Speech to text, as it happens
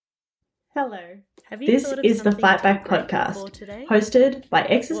Hello. Have you This thought of is the something Fight to be Back grateful podcast, for today? hosted by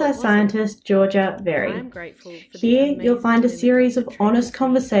What exercise was it? scientist Georgia Very. I'm grateful for the Here you'll amazing find a women series that of train honest with me for the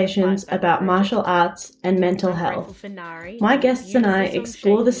conversations Fight Back about martial project. arts and mental I'm grateful health. for Nari My and the guests and I beautiful song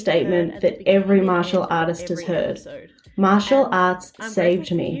explore Shake the Me heard statement at the that every beginning and martial end of artist has every heard. episode. Martial And arts I'm grateful saved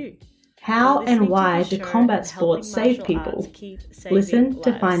for me. you for How and listening to why this do show combat and sports helping save martial arts people? keep saving Listen to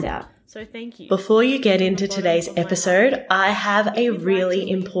lives. find out. So thank you. Before you get From the into bottom today's of my episode, heart. I have If a you'd like to really leave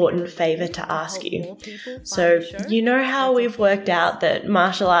me a important review favour to to ask help you. more people find So, the show, you know how that's we've worked out that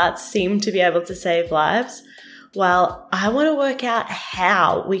martial arts seem to be able to save lives? Well, I want to work out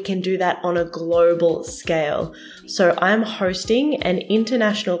how we can do that on a global scale. So I'm hosting an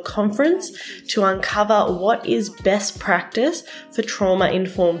international conference to uncover what is best practice for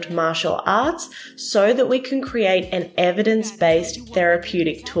trauma-informed martial arts so that we can create an evidence-based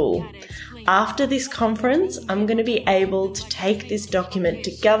therapeutic tool. After this conference, I'm going to be able to take this document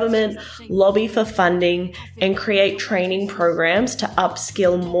to government, lobby for funding, and create training programs to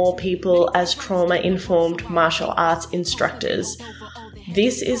upskill more people as trauma-informed martial arts instructors.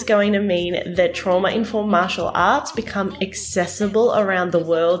 This is going to mean that trauma-informed martial arts become accessible around the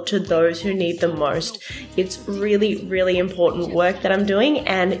world to those who need them most. It's really, really important work that I'm doing,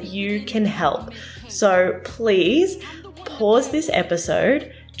 and you can help. So please pause this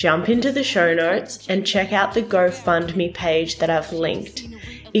episode, jump into the show notes, and check out the GoFundMe page that I've linked.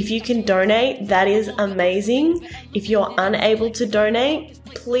 If you can donate, that is amazing. If you're unable to donate,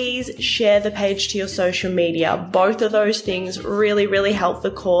 please share the page to your social media. Both of those things really, really help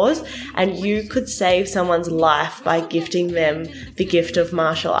the cause, and you could save someone's life by gifting them the gift of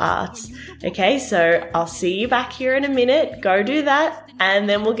martial arts. Okay, so I'll see you back here in a minute. Go do that, and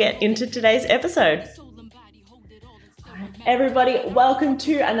then we'll get into today's episode. Everybody, welcome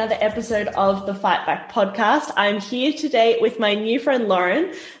to another episode of the Fight Back podcast. I'm here today with my new friend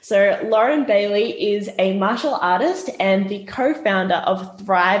Lauren. So Lauren Bailey is a martial artist and the co-founder of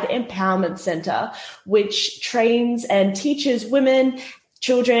Thrive Empowerment Center, which trains and teaches women,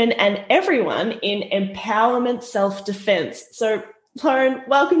 children, and everyone in empowerment self-defense. So Lauren,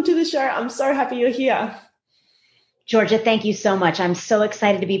 welcome to the show. I'm so happy you're here. Georgia, thank you so much. I'm so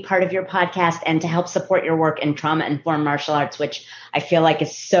excited to be part of your podcast and to help support your work in trauma-informed martial arts, which I feel like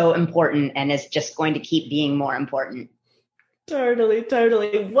is so important and is just going to keep being more important. Totally.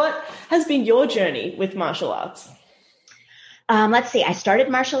 What has been your journey with martial arts? Let's see. I started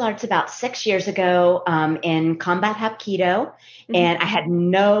martial arts about 6 years ago in combat Hapkido, and I had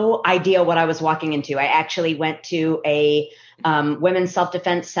no idea what I was walking into. I actually went to a women's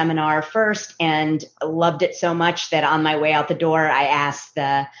self-defense seminar first and loved it so much that on my way out the door, I asked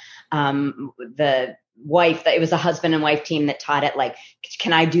the wife, that it was a husband and wife team that taught it, like,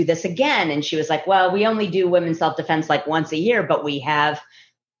 can I do this again? And she was like, well, we only do women's self-defense like once a year, but we have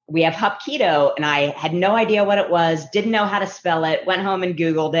Hapkido. And I had no idea what it was, didn't know how to spell it, went home and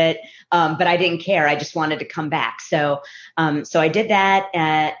Googled it. But I didn't care. I just wanted to come back. So I did that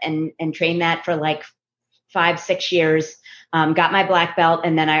and trained that for like 5-6 years. Got my black belt,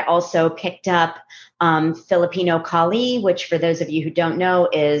 and then I also picked up Filipino Kali, which for those of you who don't know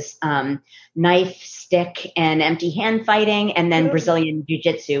is knife, stick, and empty hand fighting, and then Brazilian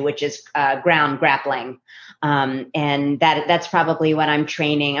Jiu-Jitsu, which is ground grappling. And that's probably what I'm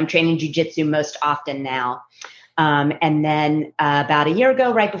training. I'm training Jiu-Jitsu most often now. And then about a year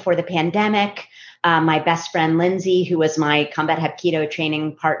ago, right before the pandemic, my best friend, Lindsay, who was my combat Hapkido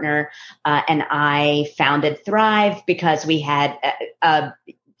training partner, and I founded Thrive because we had a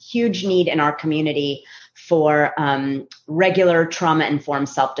huge need in our community for regular trauma-informed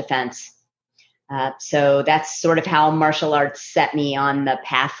self-defense. So that's sort of how martial arts set me on the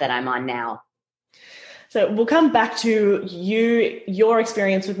path that I'm on now. So we'll come back to your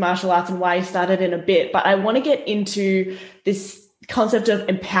experience with martial arts and why you started in a bit, but I want to get into this concept of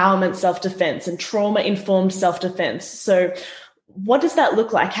empowerment self-defense and trauma-informed self-defense. So what does that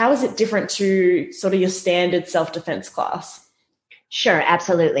look like? How is it different to sort of your standard self-defense class? Sure,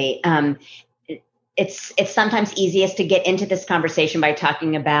 absolutely. It's sometimes easiest to get into this conversation by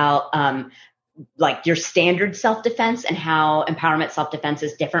talking about like your standard self-defense and how empowerment self-defense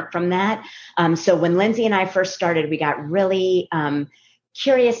is different from that. So when Lindsay and I first started, we got really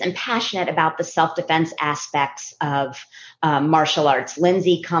curious and passionate about the self-defense aspects of martial arts.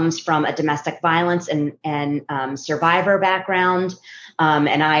 Lindsay comes from a domestic violence and survivor background.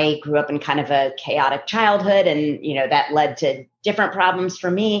 And I grew up in kind of a chaotic childhood, and, that led to different problems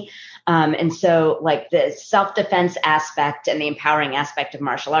for me. And so like the self-defense aspect and the empowering aspect of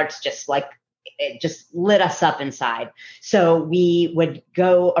martial arts just like it just lit us up inside. So we would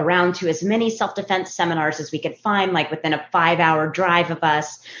go around to as many self-defense seminars as we could find, like within a 5-hour drive of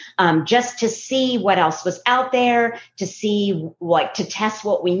us, just to see what else was out there, to see, like, to test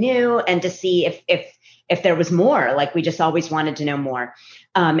what we knew and to see if there was more. Like, we just always wanted to know more.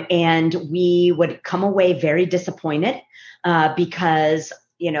 And we would come away very disappointed because,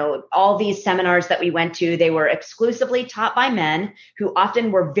 you know, all these seminars that we went to, they were exclusively taught by men who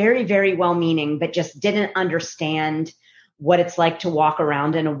often were very, very well-meaning, but just didn't understand what it's like to walk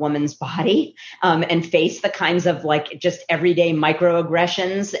around in a woman's body and face the kinds of, like, just everyday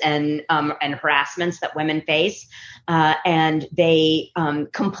microaggressions and harassments that women face. And they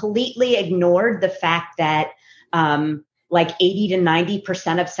completely ignored the fact that like 80 to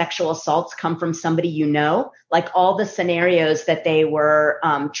 90% of sexual assaults come from somebody you know. Like, all the scenarios that they were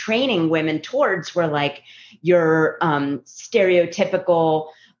training women towards were like your stereotypical,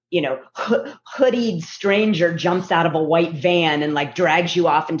 you know, hoodied stranger jumps out of a white van and like drags you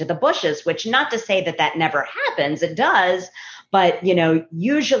off into the bushes, which, not to say that that never happens, it does. But, you know,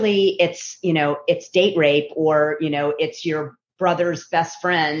 usually it's, you know, it's date rape, or, you know, it's your brother's best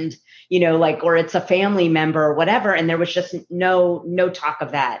friend, you know, like, or it's a family member or whatever. And there was just no talk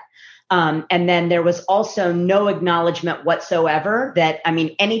of that. And then there was also no acknowledgement whatsoever that, I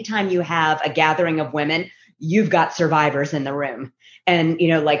mean, anytime you have a gathering of women, you've got survivors in the room. And, you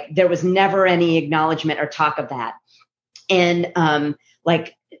know, like, there was never any acknowledgement or talk of that. And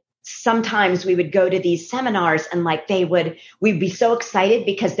like, sometimes we would go to these seminars and like we'd be so excited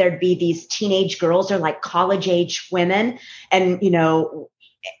because there'd be these teenage girls or like college age women. And, you know,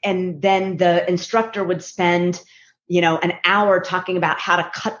 and then the instructor would spend, you know, an hour talking about how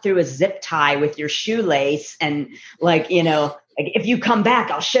to cut through a zip tie with your shoelace. And like, you know, like, if you come back,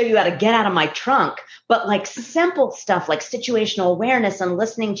 I'll show you how to get out of my trunk. But like, simple stuff like situational awareness and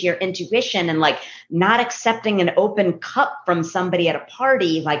listening to your intuition and like not accepting an open cup from somebody at a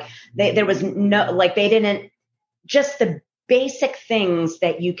party. Like, there was no, like, they didn't, just the basic things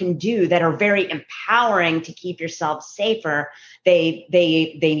that you can do that are very empowering to keep yourself safer, they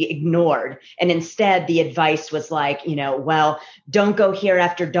ignored. And instead the advice was like, you know, well, don't go here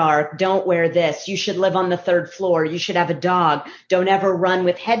after dark. Don't wear this. You should live on the 3rd floor. You should have a dog. Don't ever run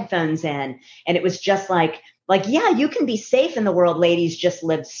with headphones in. And it was just like, yeah, you can be safe in the world, ladies. Just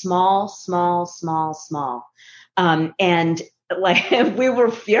live small, small, small, small. And like, we were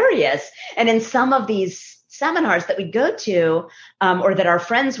furious. And in some of these seminars that we go to, or that our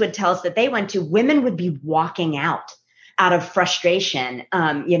friends would tell us that they went to, women would be walking out of frustration,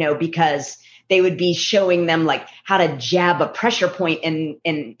 you know, because they would be showing them like how to jab a pressure point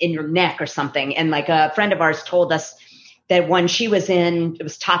in your neck or something. And like, a friend of ours told us that when she was it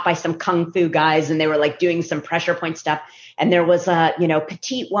was taught by some kung fu guys, and they were like doing some pressure point stuff. And there was a, you know,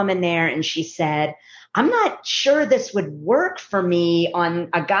 petite woman there, and she said, I'm not sure this would work for me on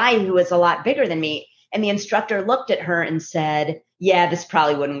a guy who is a lot bigger than me. And the instructor looked at her and said, yeah, this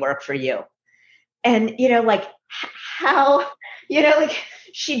probably wouldn't work for you. And, you know, like, how, you know, like,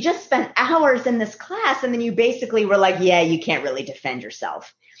 she just spent hours in this class, and then you basically were like, yeah, you can't really defend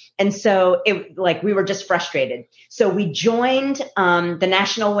yourself. And so we were just frustrated. So we joined the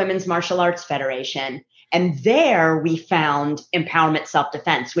National Women's Martial Arts Federation. And there we found Empowerment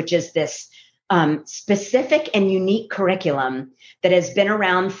Self-Defense, which is this specific and unique curriculum that has been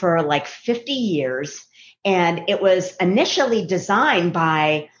around for like 50 years. And it was initially designed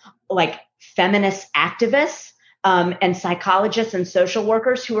by like feminist activists and psychologists and social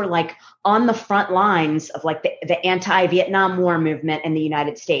workers who were like on the front lines of like the anti-Vietnam War movement in the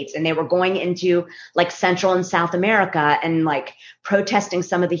United States. And they were going into like Central and South America and like protesting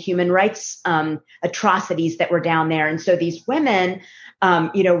some of the human rights atrocities that were down there. And so these women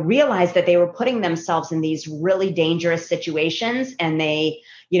you know, realized that they were putting themselves in these really dangerous situations. And they,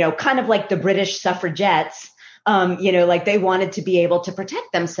 you know, kind of like the British suffragettes, you know, like they wanted to be able to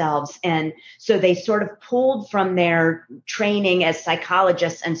protect themselves. And so they sort of pulled from their training as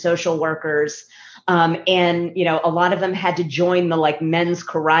psychologists and social workers. And, you know, a lot of them had to join the like men's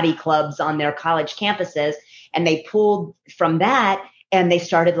karate clubs on their college campuses. And they pulled from that, and they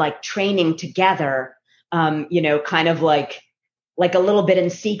started like training together, you know, kind of like a little bit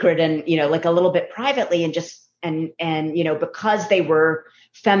in secret and, you know, like a little bit privately, and just, and, you know, because they were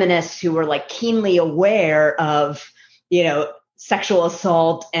feminists who were like keenly aware of, you know, sexual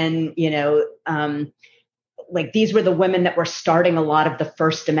assault and, you know, like these were the women that were starting a lot of the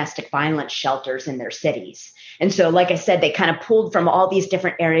first domestic violence shelters in their cities. And so, like I said, they kind of pulled from all these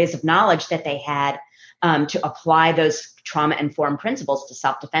different areas of knowledge that they had to apply those trauma-informed principles to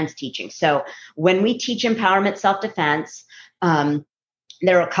self-defense teaching. So when we teach empowerment self-defense,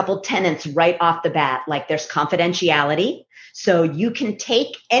 there are a couple tenets right off the bat, like there's confidentiality. So you can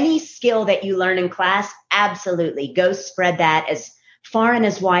take any skill that you learn in class, absolutely go spread that as far and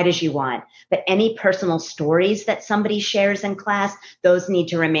as wide as you want. But any personal stories that somebody shares in class, those need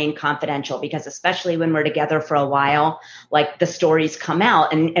to remain confidential, because especially when we're together for a while, like the stories come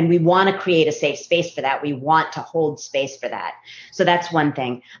out, and we want to create a safe space for that. We want to hold space for that. So that's one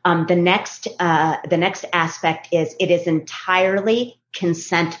thing. The next aspect is it is entirely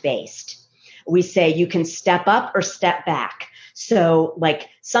consent based. We say you can step up or step back. So like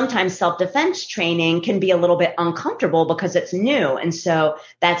sometimes self-defense training can be a little bit uncomfortable because it's new. And so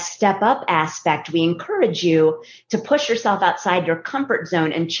that step up aspect, we encourage you to push yourself outside your comfort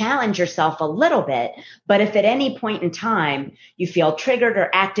zone and challenge yourself a little bit. But if at any point in time you feel triggered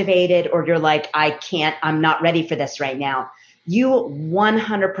or activated, or you're like, I'm not ready for this right now, you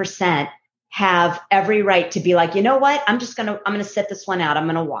 100% have every right to be like, you know what, I'm going to sit this one out. I'm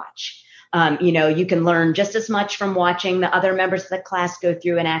going to watch. You can learn just as much from watching the other members of the class go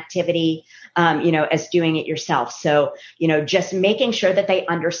through an activity, as doing it yourself. So, just making sure that they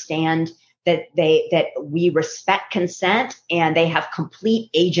understand that we respect consent and they have complete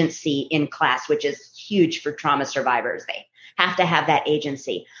agency in class, which is huge for trauma survivors. They have to have that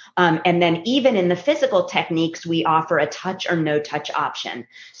agency. And then even in the physical techniques, we offer a touch or no touch option.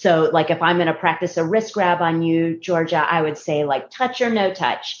 So like if I'm going to practice a wrist grab on you, Georgia, I would say like touch or no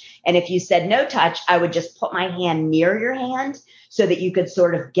touch. And if you said no touch, I would just put my hand near your hand so that you could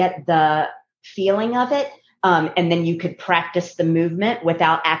sort of get the feeling of it. And then you could practice the movement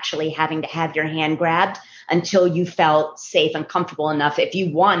without actually having to have your hand grabbed until you felt safe and comfortable enough, if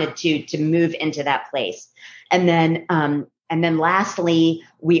you wanted to move into that place. And then lastly,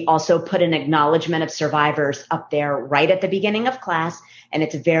 we also put an acknowledgement of survivors up there right at the beginning of class. And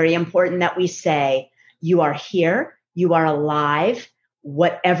it's very important that we say, you are here, you are alive.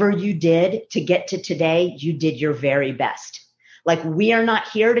 Whatever you did to get to today, you did your very best. Like, we are not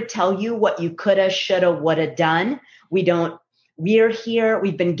here to tell you what you coulda, shoulda, woulda done. We're here.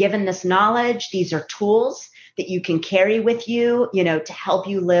 We've been given this knowledge. These are tools that you can carry with you, to help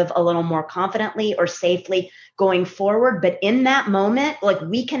you live a little more confidently or safely going forward. But in that moment, like,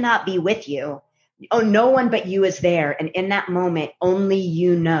 we cannot be with you. Oh, no one but you is there. And in that moment, only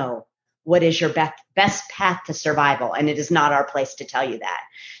you know what is your best path to survival. And it is not our place to tell you that.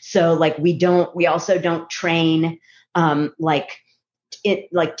 So like, we also don't train,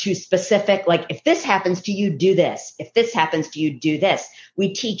 too specific, like, if this happens to you, do this. If this happens to you, do this.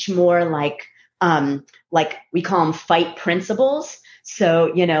 We teach more like we call them fight principles.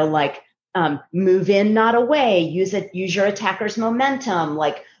 So, move in, not away, use your attacker's momentum,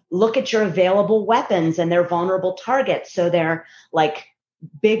 like look at your available weapons and their vulnerable targets. So they're like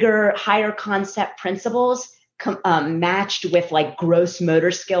bigger, higher concept principles matched with like gross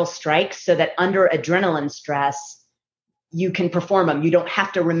motor skill strikes, so that under adrenaline stress, you can perform them. You don't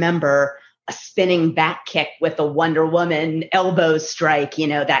have to remember a spinning back kick with a Wonder Woman elbow strike,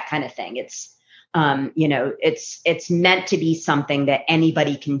 that kind of thing. It's, it's meant to be something that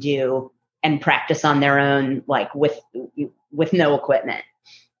anybody can do and practice on their own, like with no equipment.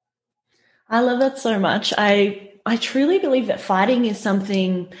 I love that so much. I truly believe that fighting is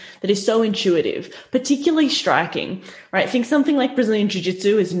something that is so intuitive, particularly striking, right? I think something like Brazilian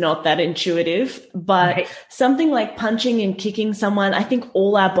Jiu-Jitsu is not that intuitive, but right. Something like punching and kicking someone, I think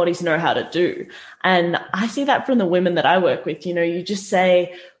all our bodies know how to do. And I see that from the women that I work with. You just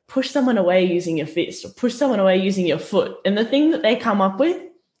say, push someone away using your fist, or push someone away using your foot. And the thing that they come up with,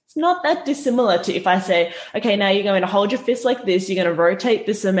 it's not that dissimilar to if I say, okay, now you're going to hold your fist like this, you're going to rotate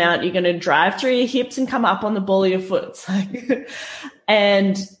this amount, you're going to drive through your hips and come up on the ball of your foot.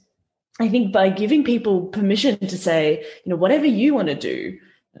 And I think by giving people permission to say, whatever you want to do,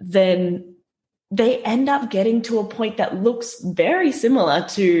 then they end up getting to a point that looks very similar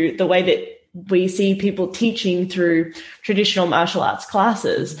to the way that we see people teaching through traditional martial arts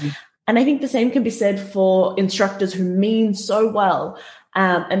classes. Mm-hmm. And I think the same can be said for instructors who mean so well.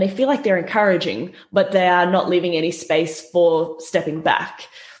 And they feel like they're encouraging, but they are not leaving any space for stepping back.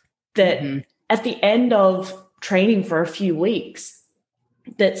 That at the end of training for a few weeks,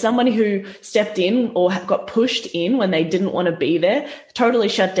 that somebody who stepped in or got pushed in when they didn't want to be there, totally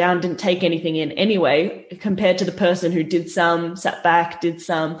shut down, didn't take anything in anyway, compared to the person who did some, sat back, did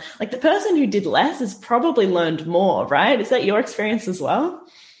some. Like, the person who did less has probably learned more, right? Is that your experience as well?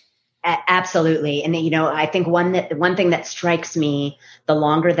 Absolutely. And, I think one thing that strikes me the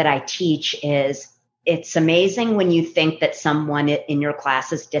longer that I teach is it's amazing when you think that someone in your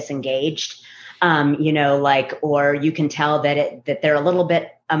class is disengaged, or you can tell that they're a little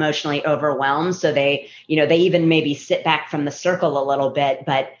bit emotionally overwhelmed. So they even maybe sit back from the circle a little bit,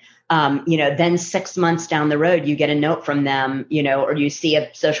 but then 6 months down the road, you get a note from them, or you see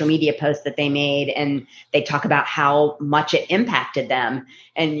a social media post that they made and they talk about how much it impacted them.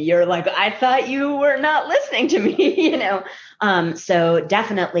 And you're like, I thought you were not listening to me, So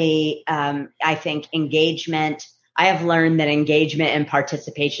definitely, I think engagement, I have learned that engagement and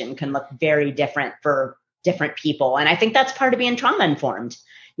participation can look very different for different people. And I think that's part of being trauma informed,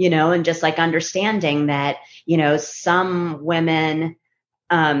 and just like understanding that, some women,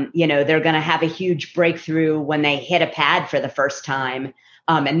 they're going to have a huge breakthrough when they hit a pad for the first time.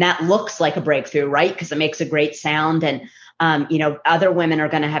 And that looks like a breakthrough, right? Because it makes a great sound. And, other women are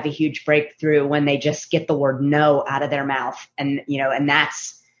going to have a huge breakthrough when they just get the word no out of their mouth. And, and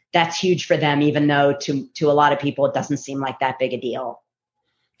that's huge for them, even though to a lot of people, it doesn't seem like that big a deal.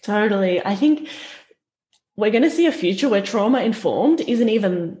 Totally. I think we're going to see a future where trauma informed isn't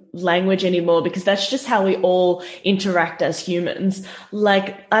even language anymore, because that's just how we all interact as humans.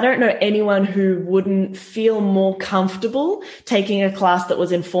 Like, I don't know anyone who wouldn't feel more comfortable taking a class that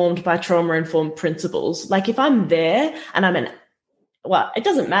was informed by trauma informed principles. Like, if I'm there and it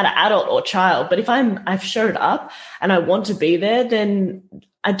doesn't matter, adult or child, but if I've showed up and I want to be there, then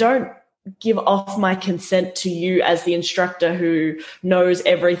I don't give off my consent to you as the instructor who knows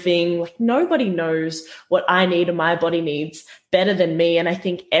everything. Like, nobody knows what I need and my body needs better than me. And I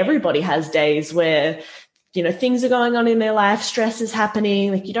think everybody has days where, things are going on in their life, stress is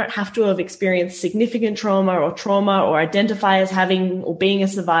happening. Like, you don't have to have experienced significant trauma or identify as having or being a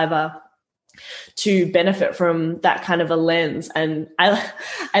survivor to benefit from that kind of a lens. And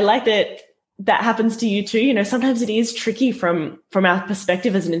I like that happens to you too. Sometimes it is tricky from our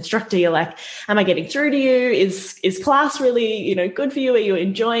perspective as an instructor. You're like, am I getting through to you? Is class really, good for you? Are you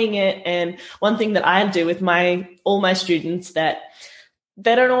enjoying it? And one thing that I do with all my students that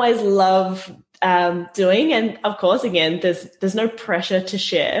they don't always love doing, and of course, again, there's no pressure to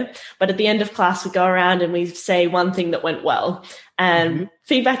share, but at the end of class, we go around and we say one thing that went well. And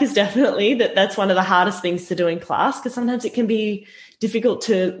feedback is definitely that's one of the hardest things to do in class, because sometimes it can be difficult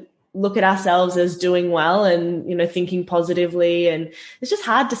to look at ourselves as doing well and, thinking positively. And it's just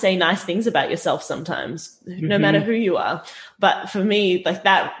hard to say nice things about yourself sometimes, no matter who you are. But for me, like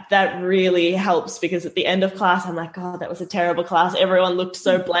that really helps, because at the end of class, I'm like, oh, that was a terrible class. Everyone looked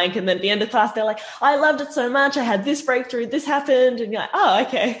so blank. And then at the end of class, they're like, I loved it so much. I had this breakthrough. This happened. And you're like, oh,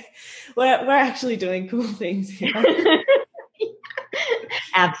 okay. We're actually doing cool things here.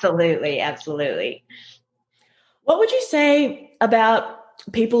 Absolutely. Absolutely. What would you say about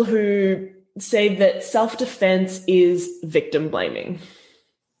people who say that self-defense is victim blaming?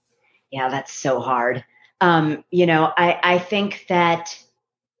 Yeah, that's so hard. I think that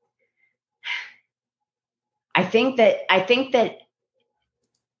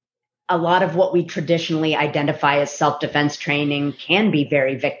a lot of what we traditionally identify as self-defense training can be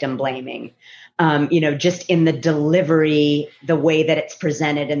very victim blaming. Just in the delivery, the way that it's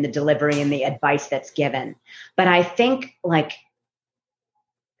presented, and the delivery and the advice that's given. But I think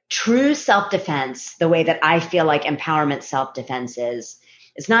true self-defense, the way that I feel like empowerment self-defense is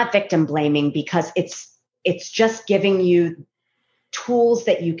not victim blaming, because it's just giving you tools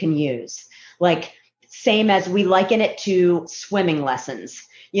that you can use. Like, same as we liken it to swimming lessons,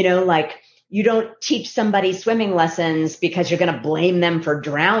 like, you don't teach somebody swimming lessons because you're going to blame them for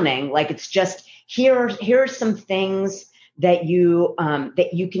drowning. Like, it's just, here are some things that you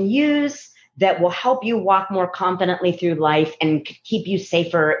can use that will help you walk more confidently through life and keep you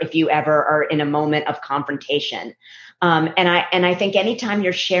safer if you ever are in a moment of confrontation. And I think anytime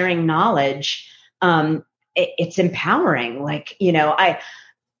you're sharing knowledge, it's empowering. Like,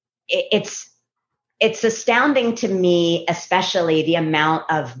 it's astounding to me, especially the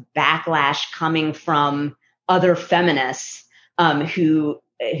amount of backlash coming from other feminists who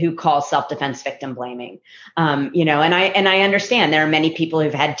call self-defense victim blaming. And I understand there are many people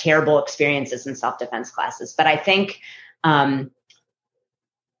who've had terrible experiences in self-defense classes, but I think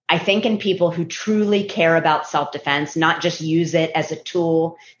in people who truly care about self-defense, not just use it as a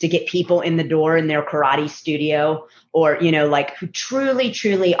tool to get people in the door in their karate studio, or, who truly,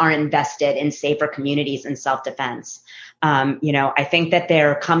 truly are invested in safer communities and self-defense. I think that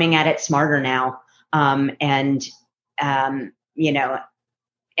they're coming at it smarter now. And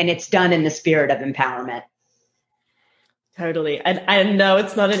it's done in the spirit of empowerment. Totally. And I know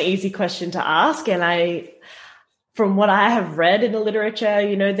it's not an easy question to ask. And from what I have read in the literature,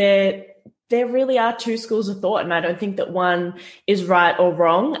 there really are two schools of thought. And I don't think that one is right or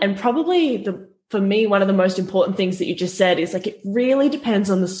wrong. And probably the for me, one of the most important things that you just said is like, it really depends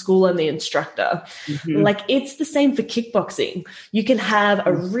on the school and the instructor. Mm-hmm. Like, it's the same for kickboxing. You can have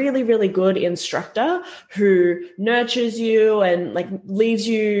a really, really good instructor who nurtures you and like leaves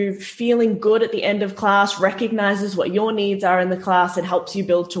you feeling good at the end of class, recognizes what your needs are in the class and helps you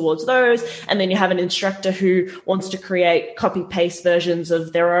build towards those. And then you have an instructor who wants to create copy paste versions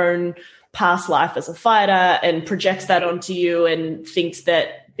of their own past life as a fighter and projects that onto you and thinks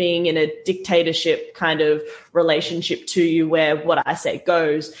that being in a dictatorship kind of relationship to you where what I say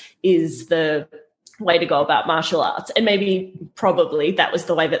goes is the way to go about martial arts. And maybe probably that was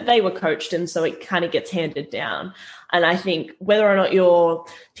the way that they were coached. And so it kind of gets handed down. And I think whether or not you're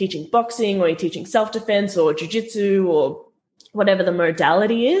teaching boxing or you're teaching self-defense or jiu-jitsu or whatever the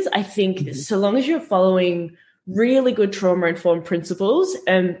modality is, I think so long as you're following really good trauma-informed principles,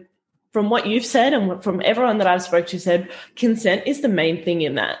 and from what you've said and from everyone that I've spoke to said, consent is the main thing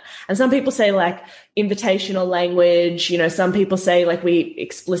in that. And some people say like invitational language, you know, some people say like we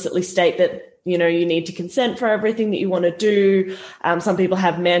explicitly state that, you know, you need to consent for everything that you want to do. Some people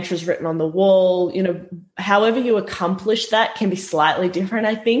have mantras written on the wall, you know, however you accomplish that can be slightly different,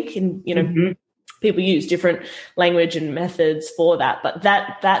 I think. And, you know, people use different language and methods for that. But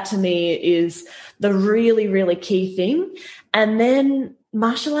that to me is the really, really key thing. And then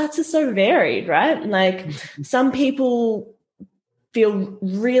martial arts is so varied, right? Like some people feel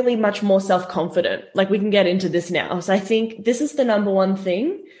really much more self-confident. Like we can get into this now. So I think this is the number one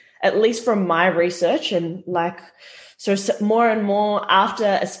thing, at least from my research, and like, so more and more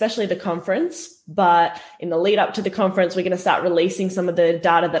after, especially the conference, but in the lead up to the conference, we're going to start releasing some of the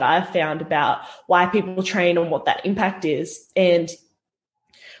data that I've found about why people train and what that impact is. And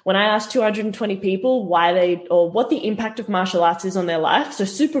when I asked 220 people why they, or what the impact of martial arts is on their life, so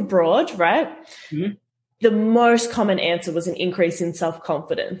super broad, right? Mm-hmm. The most common answer was an increase in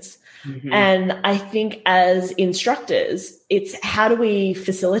self-confidence. Mm-hmm. And I think as instructors, it's how do we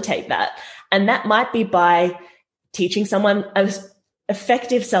facilitate that? And that might be by teaching someone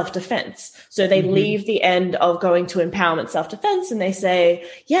effective self-defense. So they leave the end of going to empowerment self-defense and they say,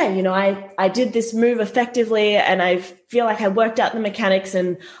 yeah, you know, I did this move effectively and I feel like I worked out the mechanics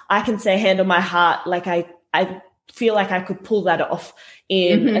and I can say hand on my heart, like I feel like I could pull that off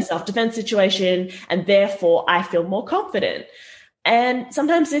in a self-defense situation and therefore I feel more confident. And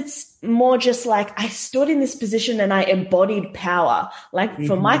sometimes it's more just like I stood in this position and I embodied power. Like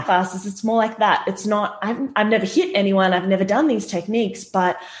for my classes, it's more like that. It's not, I've never hit anyone. I've never done these techniques,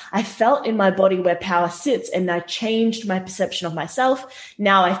 but I felt in my body where power sits and I changed my perception of myself.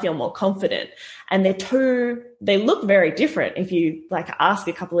 Now I feel more confident. And they look very different if you like ask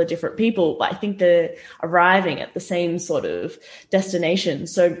a couple of different people, but I think they're arriving at the same sort of destination.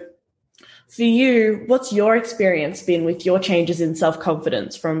 So for you, what's your experience been with your changes in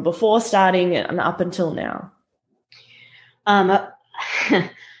self-confidence from before starting and up until now? When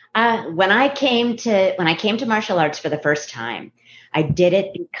I came to martial arts for the first time, I did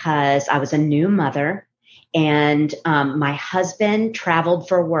it because I was a new mother and my husband traveled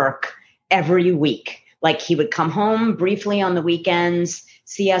for work every week. Like he would come home briefly on the weekends,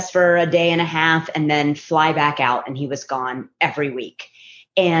 see us for a day and a half, and then fly back out, and he was gone every week.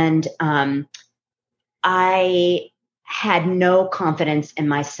 And I had no confidence in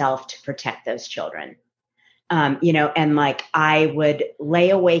myself to protect those children. You know, and like I would lay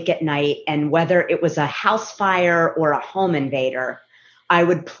awake at night, and whether it was a house fire or a home invader, I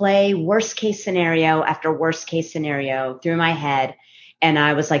would play worst case scenario after worst case scenario through my head. And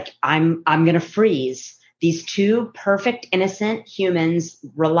I was like, I'm going to freeze. These two perfect, innocent humans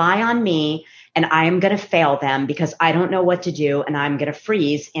rely on me, and I am going to fail them because I don't know what to do. And I'm going to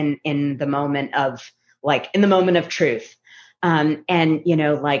freeze in the moment of truth. And, you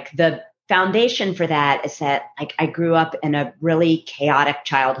know, like the foundation for that is that like I grew up in a really chaotic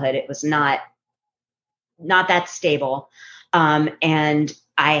childhood. It was not that stable. And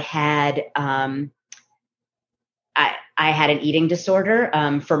I had an eating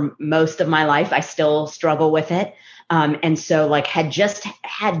disorder for most of my life. I still struggle with it. And so like had just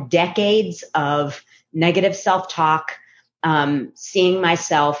had decades of negative self-talk, seeing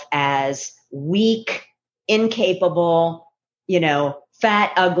myself as weak, incapable, you know,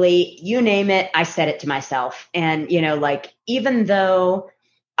 fat, ugly, you name it. I said it to myself. And, you know, like, even though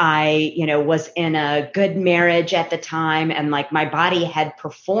I, you know, was in a good marriage at the time and like my body had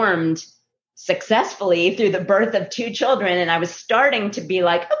performed successfully through the birth of two children, and I was starting to be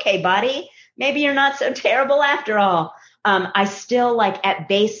like, okay, body, maybe you're not so terrible after all. I still, like, at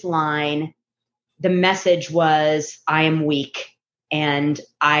baseline, the message was I am weak and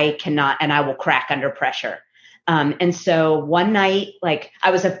I cannot, and I will crack under pressure. And so one night, like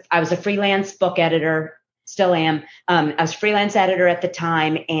I was a freelance book editor, still am. I was freelance editor at the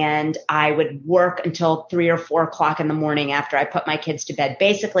time, and I would work until 3 or 4 o'clock in the morning after I put my kids to bed,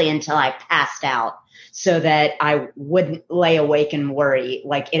 basically until I passed out, so that I wouldn't lay awake and worry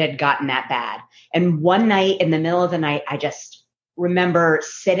like it had gotten that bad. And one night in the middle of the night, I just remember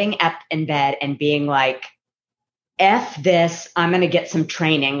sitting up in bed and being like, F this, I'm going to get some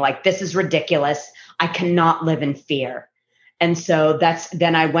training. Like, this is ridiculous. I cannot live in fear. And so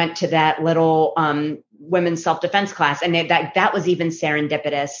then I went to that little women's self-defense class. And that was even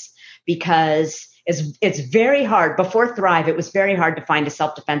serendipitous, because it's very hard. Before Thrive, it was very hard to find a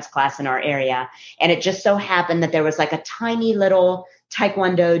self-defense class in our area. And it just so happened that there was like a tiny little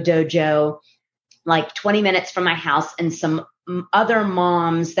Taekwondo dojo, like 20 minutes from my house, and some other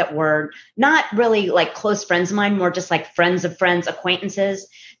moms that were not really like close friends of mine, more just like friends of friends, acquaintances.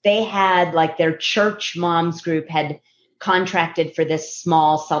 They had like their church moms group had contracted for this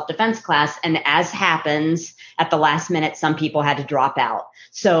small self-defense class. And as happens, at the last minute, some people had to drop out.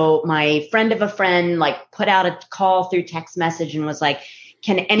 So my friend of a friend like put out a call through text message and was like,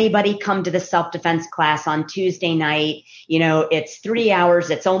 can anybody come to the self-defense class on Tuesday night? You know, it's 3 hours.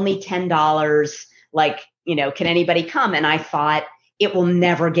 It's only $10. Like, you know, can anybody come? And I thought, it will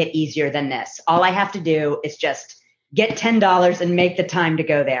never get easier than this. All I have to do is just get $10 and make the time to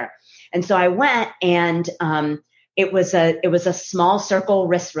go there. And so I went, and it was a small circle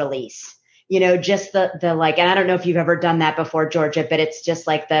wrist release, you know, just the like, and I don't know if you've ever done that before, Georgia, but it's just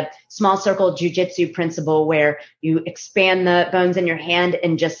like the small circle jujitsu principle where you expand the bones in your hand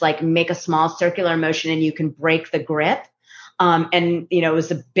and just like make a small circular motion, and you can break the grip. And, you know, it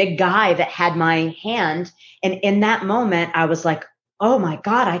was a big guy that had my hand. And in that moment, I was like, oh my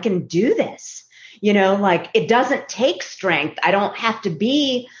God, I can do this. You know, like, it doesn't take strength. I don't have to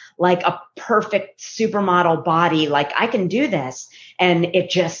be like a perfect supermodel body. Like, I can do this. And it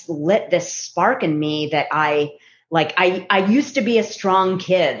just lit this spark in me that I used to be a strong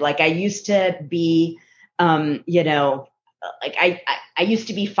kid. Like, I used to be, you know, like I used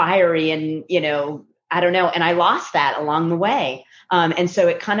to be fiery and, you know, I don't know. And I lost that along the way. And so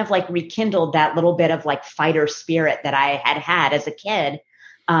it kind of like rekindled that little bit of like fighter spirit that I had as a kid.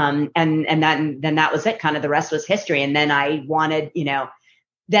 And then that was it. Kind of the rest was history. And then I wanted, you know,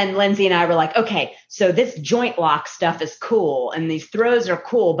 then Lindsay and I were like, okay, so this joint lock stuff is cool and these throws are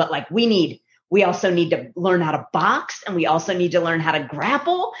cool, but like we also need to learn how to box, and we also need to learn how to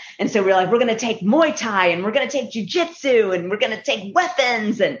grapple. And so we're like, we're going to take Muay Thai, and we're going to take jujitsu, and we're going to take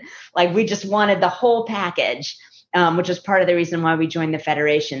weapons. And like, we just wanted the whole package, which was part of the reason why we joined the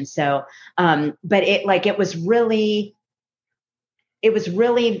federation. So, but it was really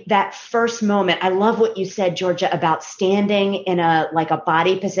that first moment. I love what you said, Georgia, about standing in a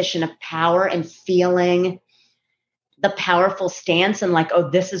body position of power and feeling the powerful stance and like, oh,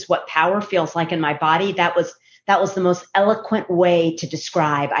 this is what power feels like in my body. That was the most eloquent way to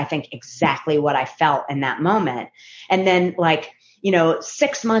describe, I think, exactly what I felt in that moment. And then, like, you know,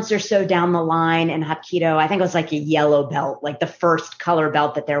 6 months or so down the line in Hapkido, I think it was like a yellow belt, like the first color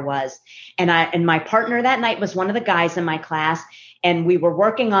belt that there was. And my partner that night was one of the guys in my class. And we were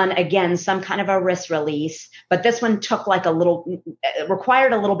working on, again, some kind of a wrist release, but this one took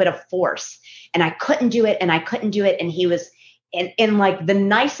required a little bit of force, and I couldn't do it. And he was in like the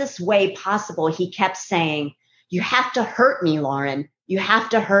nicest way possible. He kept saying, you have to hurt me, Lauren, you have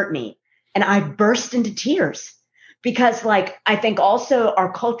to hurt me. And I burst into tears, because like, I think also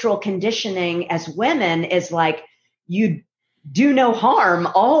our cultural conditioning as women is like, you do no harm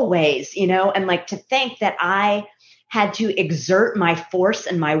always, you know, and like to think that I had to exert my force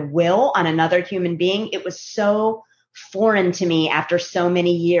and my will on another human being. It was so foreign to me after so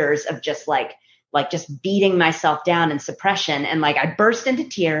many years of just just beating myself down in suppression. And like, I burst into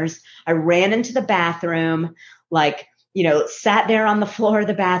tears. I ran into the bathroom, like, you know, sat there on the floor of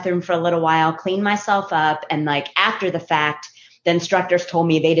the bathroom for a little while, cleaned myself up. And like, after the fact, the instructors told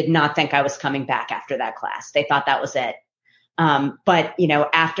me they did not think I was coming back after that class. They thought that was it. But you know,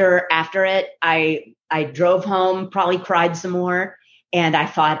 after it, I drove home, probably cried some more. And I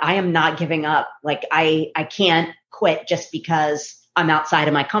thought, I am not giving up. Like, I can't quit just because I'm outside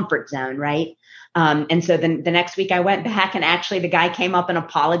of my comfort zone. Right. And so then the next week I went back, and actually the guy came up and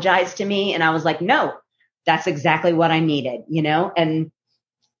apologized to me. And I was like, no, that's exactly what I needed, you know, and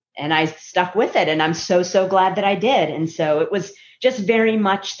I stuck with it. And I'm so, so glad that I did. And so it was just very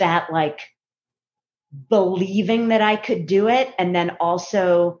much that like believing that I could do it. And then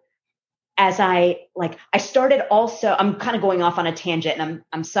also I started also, I'm kind of going off on a tangent, and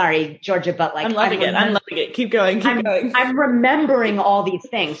I'm sorry, Georgia, but like, I'm loving it. Keep going. I'm remembering all these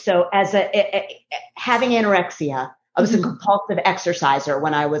things. So as having anorexia, I was a compulsive exerciser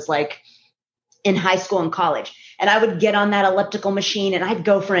when I was like in high school and college, and I would get on that elliptical machine and I'd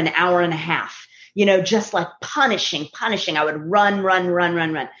go for an hour and a half, just like punishing. I would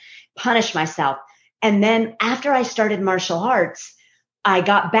run, punish myself. And then after I started martial arts, I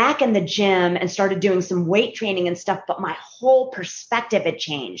got back in the gym and started doing some weight training and stuff, but my whole perspective had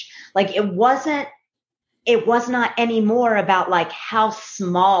changed. Like it was not anymore about like, how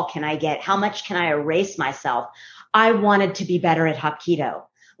small can I get? How much can I erase myself? I wanted to be better at Hapkido.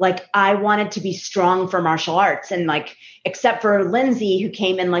 Like I wanted to be strong for martial arts. And like, except for Lindsay, who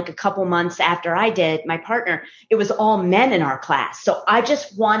came in like a couple months after I did, my partner, it was all men in our class. So I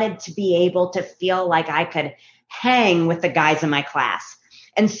just wanted to be able to feel like I could hang with the guys in my class.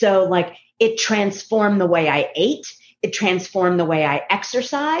 And so like it transformed the way I ate. It transformed the way I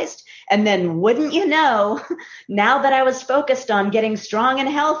exercised. And then wouldn't you know, now that I was focused on getting strong and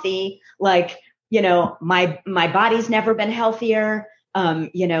healthy, like, my body's never been healthier.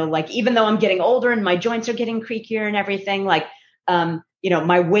 Like even though I'm getting older and my joints are getting creakier and everything, like,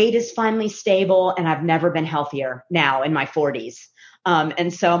 my weight is finally stable and I've never been healthier now in my 40s.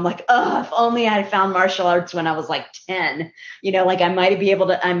 And so I'm like, if only I had found martial arts when I was like 10, like I might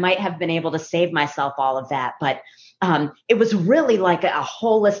have been able to save myself all of that. But, it was really like a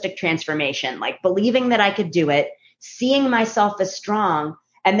holistic transformation, like believing that I could do it, seeing myself as strong,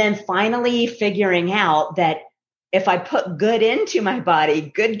 and then finally figuring out that if I put good into my body,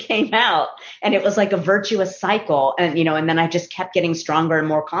 good came out. And it was like a virtuous cycle. And, and then I just kept getting stronger and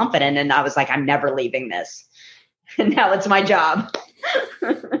more confident. And I was like, I'm never leaving this. And now it's my job.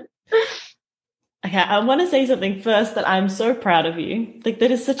 Okay, I want to say something first that I'm so proud of you. Like that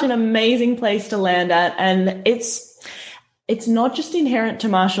is such an amazing place to land at. And it's not just inherent to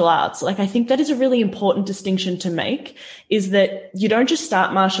martial arts. Like I think that is a really important distinction to make, is that you don't just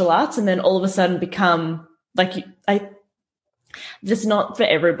start martial arts and then all of a sudden become like, this not for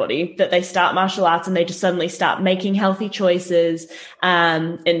everybody, that they start martial arts and they just suddenly start making healthy choices,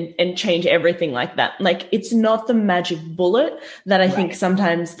 and change everything like that. Like it's not the magic bullet that I think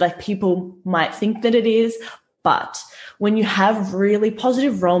sometimes like people might think that it is. But when you have really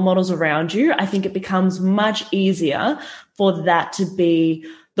positive role models around you, I think it becomes much easier for that to be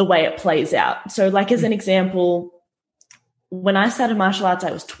the way it plays out. So like as an example, when I started martial arts,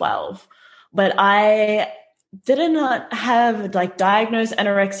 I was 12, but I did not have like diagnosed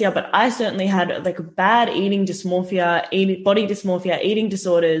anorexia, but I certainly had like bad eating dysmorphia, body dysmorphia, eating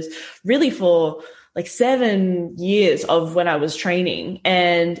disorders really for like 7 years of when I was training.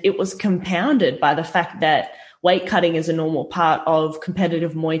 And it was compounded by the fact that weight cutting is a normal part of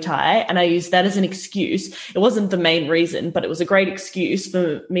competitive Muay Thai. And I used that as an excuse. It wasn't the main reason, but it was a great excuse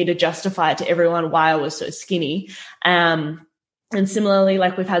for me to justify to everyone why I was so skinny. And similarly,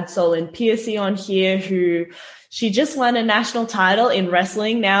 like we've had Solin Piercy on here, who she just won a national title in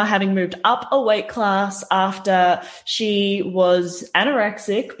wrestling, now having moved up a weight class after she was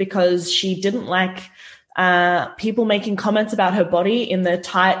anorexic because she didn't like people making comments about her body in the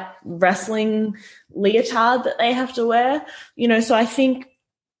tight wrestling leotard that they have to wear. So I think,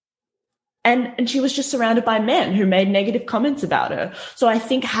 and she was just surrounded by men who made negative comments about her. So I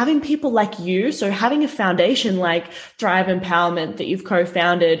think having people like you, so having a foundation like Thrive Empowerment that you've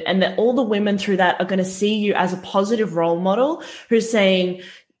co-founded, and that all the women through that are going to see you as a positive role model who's saying,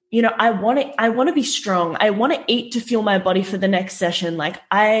 I want to be strong. I want to eat to fuel my body for the next session. Like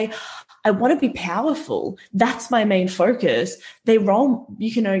I want to be powerful. That's my main focus. You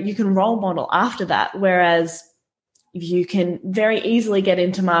can role model after that. Whereas you can very easily get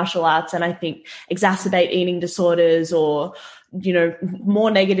into martial arts and I think exacerbate eating disorders or,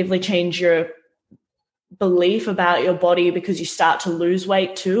 more negatively change your belief about your body because you start to lose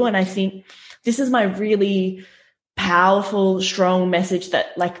weight too. And I think this is my really powerful, strong message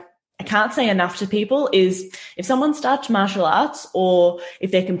that like I can't say enough to people is if someone starts martial arts or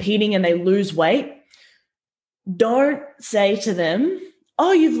if they're competing and they lose weight, don't say to them,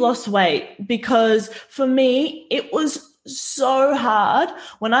 oh, you've lost weight. Because for me, it was so hard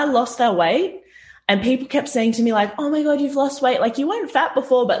when I lost that weight and people kept saying to me like, oh my God, you've lost weight. Like you weren't fat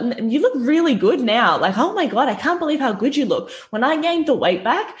before, but you look really good now. Like, oh my God, I can't believe how good you look. When I gained the weight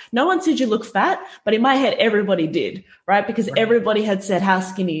back, no one said you look fat, but in my head, everybody did, right? Because everybody had said how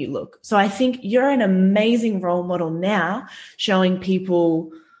skinny you look. So I think you're an amazing role model now, showing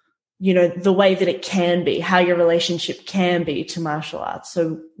people the way that it can be, how your relationship can be to martial arts.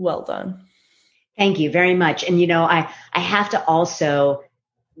 So well done. Thank you very much. And, I have to also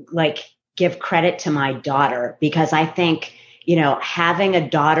like give credit to my daughter, because I think, having a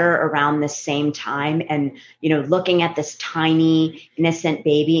daughter around the same time and, looking at this tiny, innocent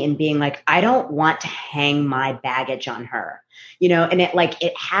baby and being like, I don't want to hang my baggage on her, and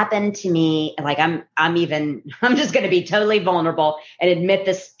it happened to me. Like, I'm just going to be totally vulnerable and admit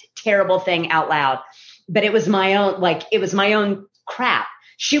this terrible thing out loud. But it was my own crap.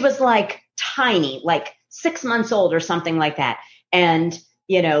 She was like tiny, like 6 months old or something like that. And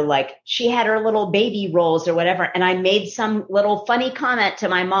she had her little baby rolls or whatever. And I made some little funny comment to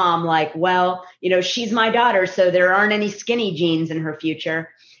my mom, like, well, she's my daughter, so there aren't any skinny jeans in her future.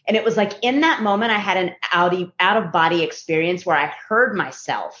 And it was like, in that moment, I had an out of body experience where I heard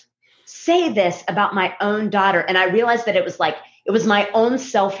myself say this about my own daughter. And I realized that it was my own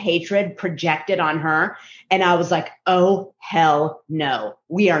self-hatred projected on her. And I was like, oh, hell no,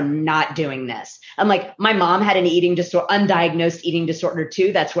 we are not doing this. I'm like, my mom had an undiagnosed eating disorder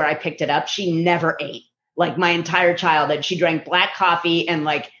too. That's where I picked it up. She never ate, like, my entire childhood. She drank black coffee and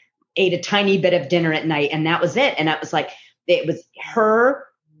like ate a tiny bit of dinner at night. And that was it. And I was like, it was her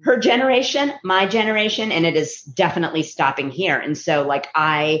generation, my generation. And it is definitely stopping here. And so like,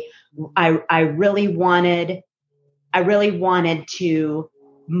 I really wanted to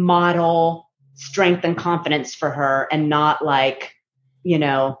model strength and confidence for her, and not like,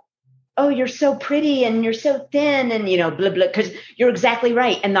 oh, you're so pretty and you're so thin and, blah, blah, because you're exactly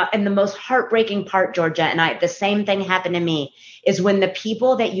right. And the most heartbreaking part, Georgia, and the same thing happened to me, is when the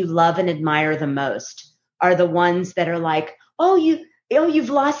people that you love and admire the most are the ones that are like, you've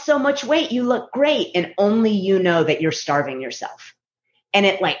lost so much weight, you look great. And only you know that you're starving yourself. And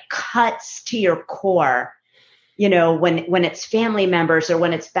it like cuts to your core, when it's family members or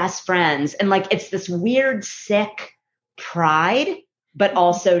when it's best friends. And like, it's this weird, sick pride, but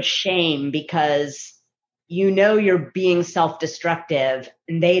also shame, because you're being self-destructive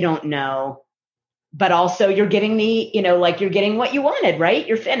and they don't know, but also you're getting you're getting what you wanted, right?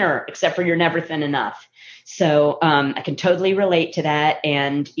 You're thinner, except for you're never thin enough. So I can totally relate to that.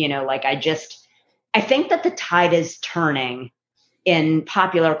 And, I think that the tide is turning in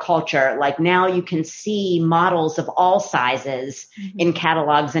popular culture. Like, now you can see models of all sizes in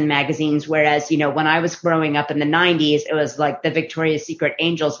catalogs and magazines. Whereas, when I was growing up in the 90s, it was like the Victoria's Secret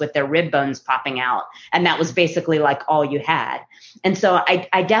angels with their rib bones popping out. And that was basically like all you had. And so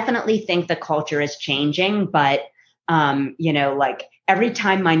I definitely think the culture is changing, but, like every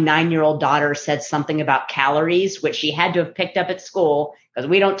time my 9-year-old daughter said something about calories, which she had to have picked up at school, because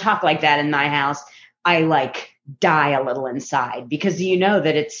we don't talk like that in my house, I like die a little inside, because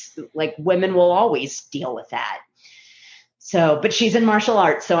that it's like women will always deal with that. So, but she's in martial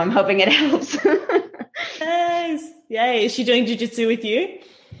arts, so I'm hoping it helps. Nice. Yay. Is she doing jiu-jitsu with you?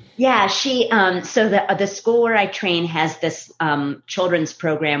 Yeah, she, so the school where I train has this, children's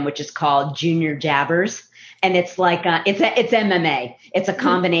program, which is called Junior Jabbers. And it's like, it's MMA. It's a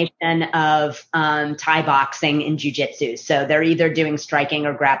combination of, Thai boxing and jiu-jitsu. So they're either doing striking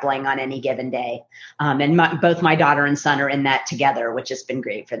or grappling on any given day. And both my daughter and son are in that together, which has been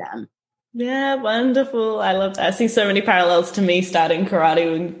great for them. Yeah, wonderful. I love that. I see so many parallels to me starting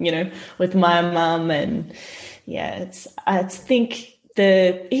karate, with my mum. And yeah, I think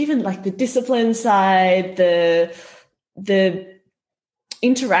even like the discipline side, the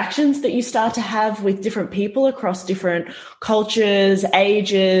interactions that you start to have with different people across different cultures,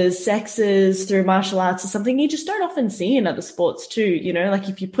 ages, sexes through martial arts is something you just don't often see in other sports too. Like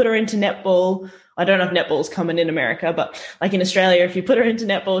if you put her into netball, I don't know if netball's common in America, but like in Australia, if you put her into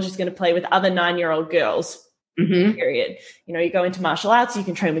netball, she's going to play with other 9-year-old girls. Period. You go into martial arts, you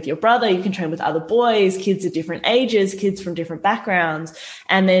can train with your brother, you can train with other boys, kids of different ages, kids from different backgrounds.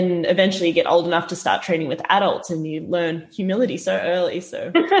 And then eventually you get old enough to start training with adults and you learn humility so early.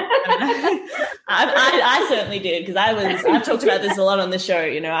 So I certainly did, because I've talked about this a lot on the show.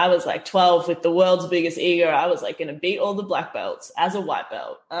 I was like 12 with the world's biggest ego. I was like going to beat all the black belts as a white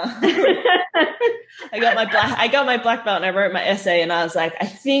belt. I got my black belt and I wrote my essay and I was like, I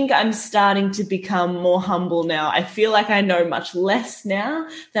think I'm starting to become more humble now. I feel like I know much less now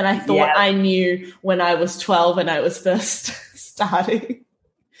than I thought I knew when I was 12 and I was first starting.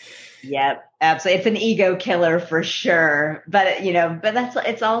 Yep, absolutely. It's an ego killer for sure. But,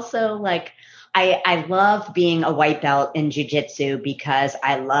 it's also like, I love being a white belt in jiu-jitsu because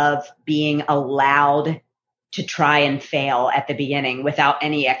I love being allowed to try and fail at the beginning without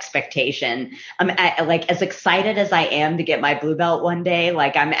any expectation. Like as excited as I am to get my blue belt one day,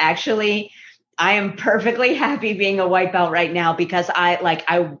 like I am perfectly happy being a white belt right now, because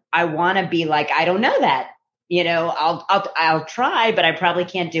I want to be like, I don't know that, I'll try, but I probably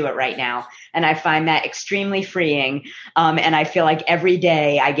can't do it right now. And I find that extremely freeing. And I feel like every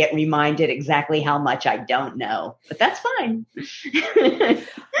day I get reminded exactly how much I don't know, but that's fine.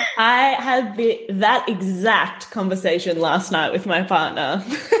 I had that exact conversation last night with my partner.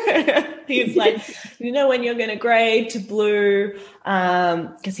 He's like, when you're going to grade to blue,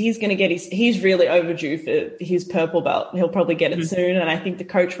 because he's going to get he's really overdue for his purple belt. He'll probably get it soon. And I think the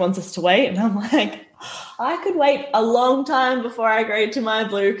coach wants us to wait. And I'm like, I could wait a long time before I grade to my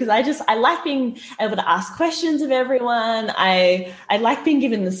blue, because I like being able to ask questions of everyone. I like being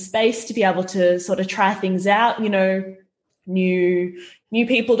given the space to be able to sort of try things out. New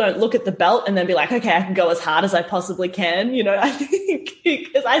people don't look at the belt and then be like, okay, I can go as hard as I possibly can. I think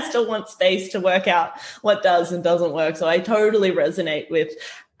because I still want space to work out what does and doesn't work. So I totally resonate with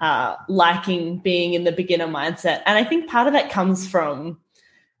liking being in the beginner mindset. And I think part of that comes from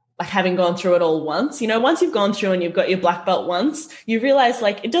like having gone through it all once. Once you've gone through and you've got your black belt once, you realize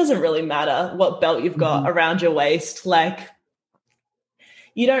like it doesn't really matter what belt you've got around your waist. Like,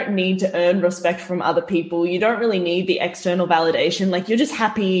 you don't need to earn respect from other people. You don't really need the external validation. Like, you're just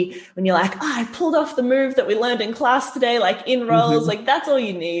happy when you're like, I pulled off the move that we learned in class today, like in rolls. Like, that's all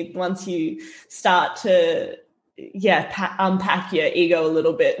you need once you start to, unpack your ego a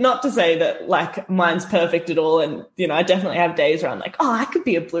little bit. Not to say that like mine's perfect at all. And, I definitely have days where I'm like, I could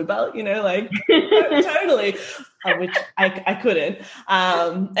be a blue belt, like totally. Which I couldn't.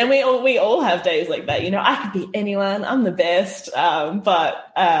 And we all have days like that. I could be anyone. I'm the best.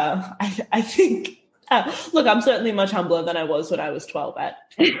 But I think, look, I'm certainly much humbler than I was when I was 12 at.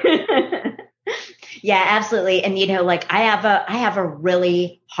 Yeah, absolutely. And, like I have a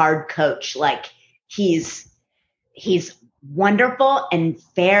really hard coach. Like he's wonderful and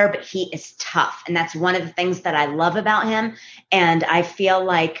fair, but he is tough. And that's one of the things that I love about him. And I feel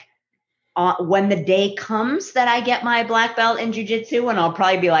like, when the day comes that I get my black belt in jiu-jitsu, and I'll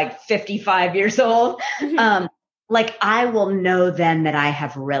probably be like 55 years old, like I will know then that I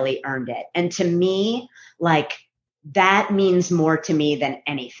have really earned it. And to me, like that means more to me than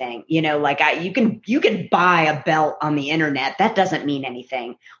anything. Like you can buy a belt on the internet. That doesn't mean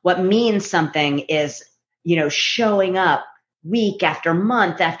anything. What means something is, showing up week after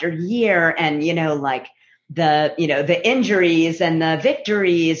month after year, and like the injuries and the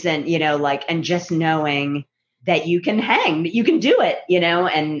victories and, and just knowing that you can hang, that you can do it,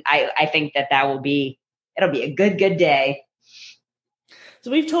 and I think it'll be a good day. So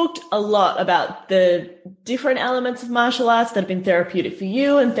we've talked a lot about the different elements of martial arts that have been therapeutic for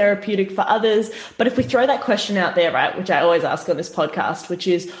you and therapeutic for others. But if we throw that question out there, right, which I always ask on this podcast, which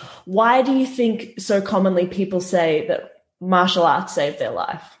is, why do you think so commonly people say that martial arts saved their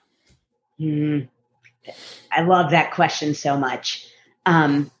life? I love that question so much.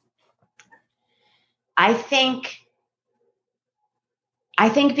 I think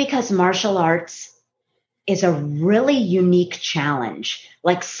because martial arts is a really unique challenge,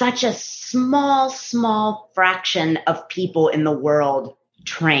 like such a small fraction of people in the world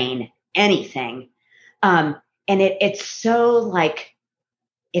train anything. And it's so like,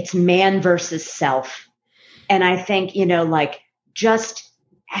 it's man versus self. And I think, like just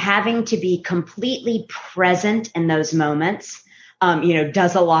having to be completely present in those moments,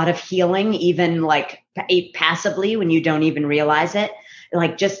 does a lot of healing, even like passively when you don't even realize it.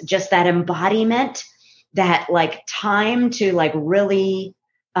 Like just that embodiment, that like time to like really,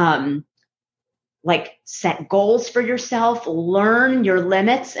 like set goals for yourself, learn your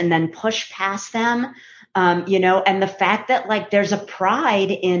limits and then push past them. And the fact that like there's a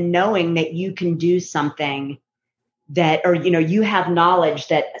pride in knowing that you can do something that, or, you have knowledge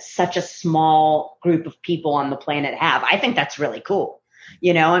that such a small group of people on the planet have. I think that's really cool.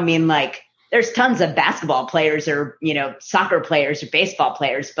 Like there's tons of basketball players or, soccer players or baseball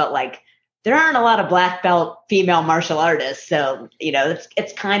players, but like there aren't a lot of black belt female martial artists. So,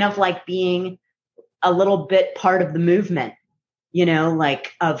 it's kind of like being a little bit part of the movement,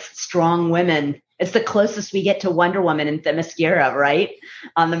 like of strong women. It's the closest we get to Wonder Woman and Themyscira, right?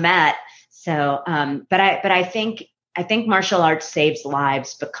 On the mat. So, but I think martial arts saves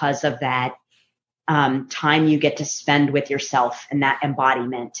lives because of that time you get to spend with yourself and that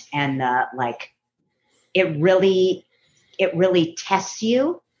embodiment, and it really tests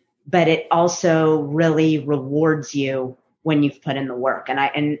you, but it also really rewards you when you've put in the work. And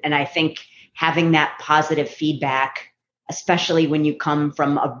I think having that positive feedback, especially when you come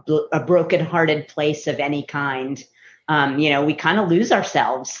from a brokenhearted place of any kind, we kind of lose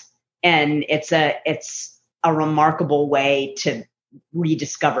ourselves, and it's a remarkable way to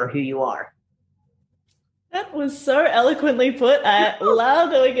rediscover who you are. That was so eloquently put. I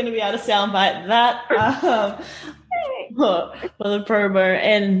love that we're going to be able to soundbite that for the promo.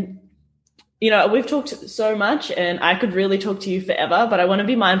 And, we've talked so much and I could really talk to you forever, but I want to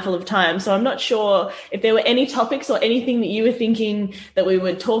be mindful of time. So I'm not sure if there were any topics or anything that you were thinking that we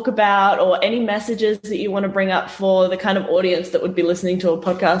would talk about, or any messages that you want to bring up for the kind of audience that would be listening to a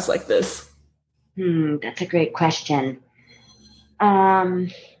podcast like this. That's a great question.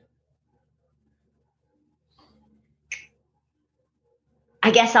 I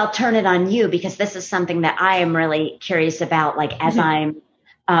guess I'll turn it on you, because this is something that I am really curious about. Like, as I'm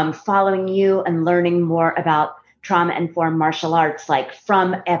following you and learning more about trauma-informed martial arts, like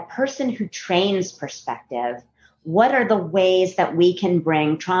from a person who trains perspective, what are the ways that we can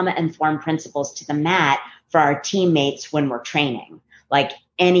bring trauma-informed principles to the mat for our teammates when we're training? Like,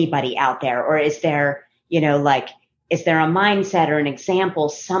 anybody out there, or is there, is there a mindset or an example,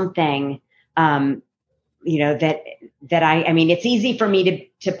 something, that I mean, it's easy for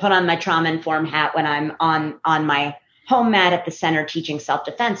me to put on my trauma-informed hat when I'm on my home mat at the center teaching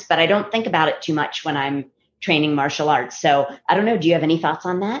self-defense, but I don't think about it too much when I'm training martial arts. So I don't know. Do you have any thoughts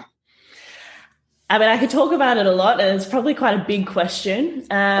on that? I mean, I could talk about it a lot, and it's probably quite a big question.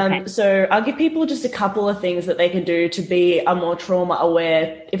 Okay. So I'll give people just a couple of things that they can do to be a more trauma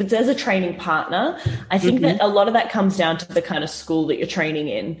aware. If it's as a training partner, I think that a lot of that comes down to the kind of school that you're training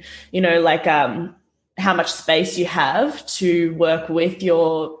in, how much space you have to work with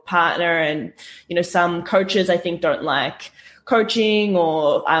your partner. And, some coaches I think don't like coaching,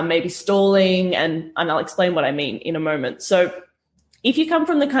 or maybe stalling. And I'll explain what I mean in a moment. So if you come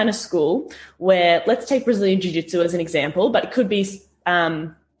from the kind of school where, let's take Brazilian Jiu-Jitsu as an example, but it could be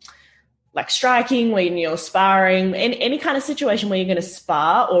like striking, when you're sparring, any kind of situation where you're going to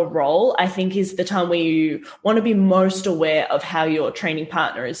spar or roll, I think is the time where you want to be most aware of how your training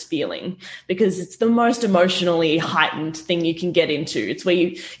partner is feeling, because it's the most emotionally heightened thing you can get into. It's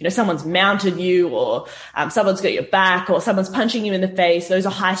where someone's mounted you, or someone's got your back, or someone's punching you in the face. Those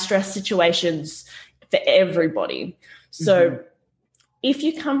are high stress situations for everybody. So if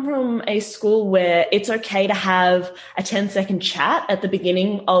you come from a school where it's okay to have a 10-second chat at the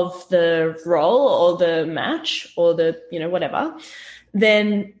beginning of the roll or the match or the, whatever,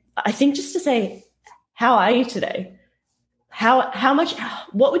 then I think just to say, how are you today? How much,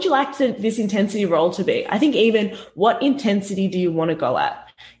 what would you like this intensity roll to be? I think even what intensity do you want to go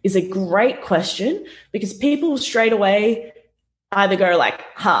at is a great question, because people straight away either go like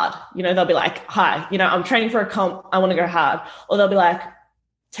hard, they'll be like, hi, I'm training for a comp, I want to go hard. Or they'll be like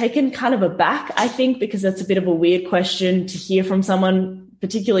taken kind of aback, I think, because that's a bit of a weird question to hear from someone,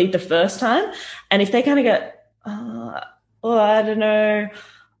 particularly the first time. And if they kind of go, I don't know,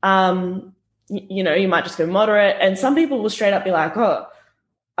 you might just go moderate. And some people will straight up be like,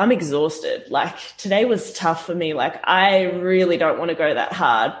 I'm exhausted. Like, today was tough for me. Like, I really don't want to go that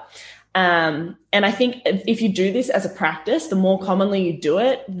hard. And I think if you do this as a practice, the more commonly you do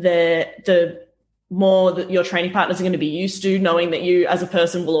it, the more that your training partners are going to be used to knowing that you as a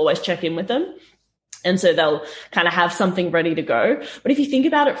person will always check in with them. And so they'll kind of have something ready to go. But if you think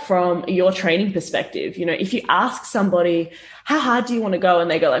about it from your training perspective, if you ask somebody, how hard do you want to go?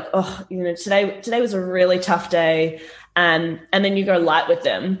 And they go like, today was a really tough day. And then you go light with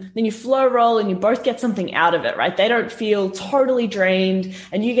them, then you flow roll and you both get something out of it, right? They don't feel totally drained,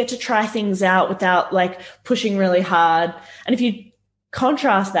 and you get to try things out without like pushing really hard. And if you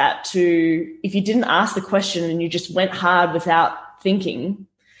contrast that to if you didn't ask the question and you just went hard without thinking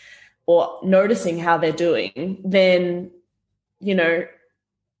or noticing how they're doing, then,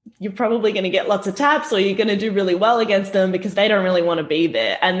 you're probably going to get lots of taps, or you're going to do really well against them because they don't really want to be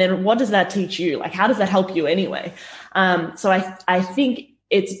there. And then what does that teach you? Like, how does that help you anyway? So I think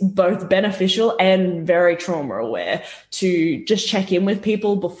it's both beneficial and very trauma aware to just check in with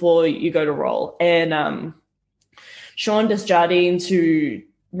people before you go to roll. And Sean Desjardins, who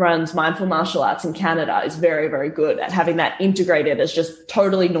runs Mindful Martial Arts in Canada, is very, very good at having that integrated as just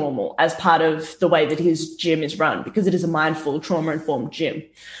totally normal as part of the way that his gym is run, because it is a mindful, trauma-informed gym.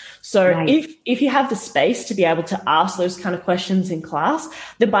 So nice. If you have the space to be able to ask those kind of questions in class,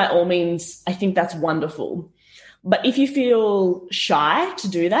 then by all means, I think that's wonderful. But if you feel shy to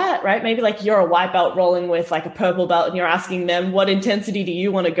do that, right? Maybe like you're a white belt rolling with like a purple belt and you're asking them, what intensity do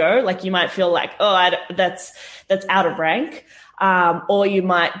you want to go? Like, you might feel like, that's out of rank. Or you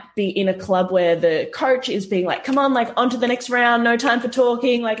might be in a club where the coach is being like, come on, like on to the next round, no time for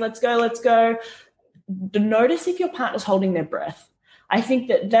talking, like, let's go. Notice if your partner's holding their breath. I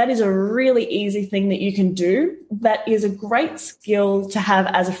think that is a really easy thing that you can do. That is a great skill to have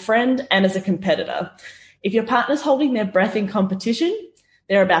as a friend and as a competitor. If your partner's holding their breath in competition,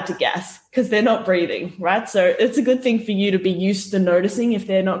 they're about to gas because they're not breathing, right? So it's a good thing for you to be used to noticing if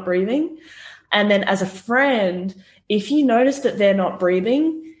they're not breathing. And then as a friend, if you notice that they're not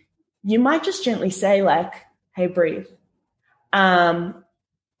breathing, you might just gently say like, hey, breathe.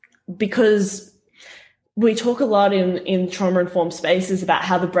 Because we talk a lot in trauma-informed spaces about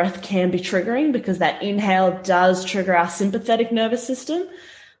how the breath can be triggering because that inhale does trigger our sympathetic nervous system.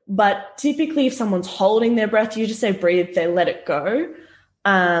 But typically if someone's holding their breath, you just say breathe, they let it go.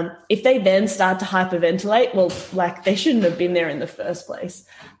 If they then start to hyperventilate, well, like they shouldn't have been there in the first place.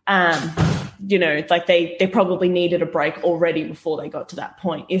 Like they probably needed a break already before they got to that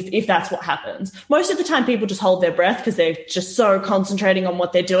point, if that's what happens. Most of the time people just hold their breath because they're just so concentrating on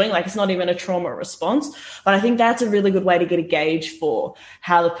what they're doing. Like it's not even a trauma response. But I think that's a really good way to get a gauge for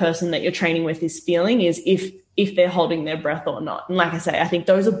how the person that you're training with is feeling, is if they're holding their breath or not. And like I say, I think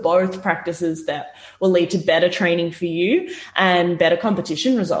those are both practices that will lead to better training for you and better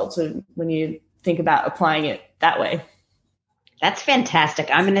competition results when you think about applying it that way. That's fantastic.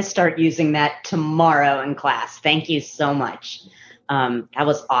 I'm going to start using that tomorrow in class. Thank you so much. That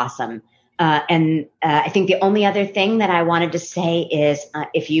was awesome. And I think the only other thing that I wanted to say is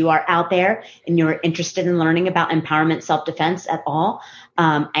if you are out there and you're interested in learning about empowerment self-defense at all,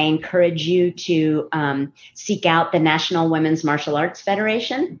 I encourage you to seek out the National Women's Martial Arts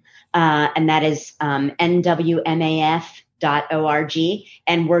Federation, and that is nwmaf.org.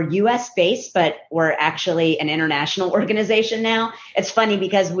 And we're US based, but we're actually an international organization now. It's funny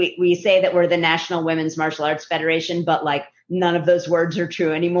because we say that we're the National Women's Martial Arts Federation, but like none of those words are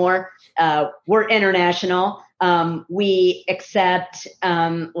true anymore. We're international. We accept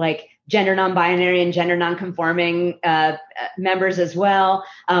like gender non-binary and gender non-conforming members as well.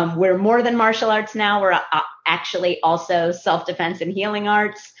 We're more than martial arts now. We're actually also self-defense and healing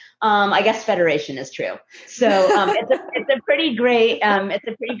arts. I guess federation is true. So it's a pretty great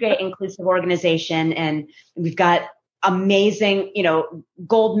inclusive organization, and we've got amazing,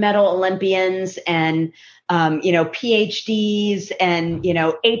 gold medal Olympians and PhDs and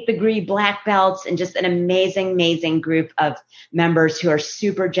 8th degree black belts, and just an amazing group of members who are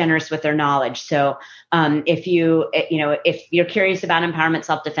super generous with their knowledge. So if you're curious about empowerment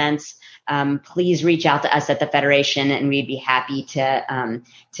self-defense, please reach out to us at the Federation, and we'd be happy to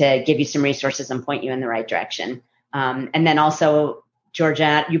give you some resources and point you in the right direction. And then also,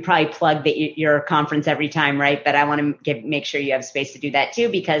 Georgia, you probably plug your conference every time, right? But I want to make sure you have space to do that too,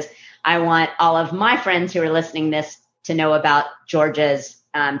 because I want all of my friends who are listening this to know about Georgia's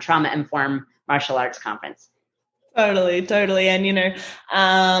trauma-informed martial arts conference. Totally. And,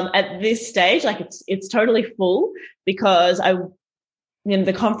 at this stage, like it's totally full because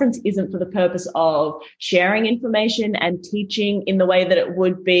the conference isn't for the purpose of sharing information and teaching in the way that it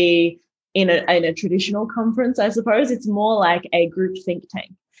would be in a traditional conference, I suppose. It's more like a group think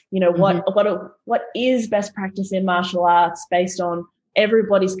tank. What is best practice in martial arts based on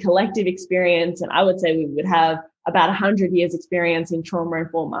everybody's collective experience? And I would say we would have about 100 years experience in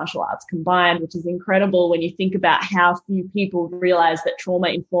trauma-informed martial arts combined, which is incredible when you think about how few people realize that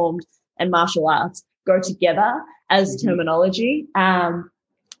trauma-informed and martial arts go together as terminology.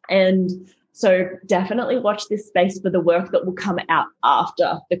 And so definitely watch this space for the work that will come out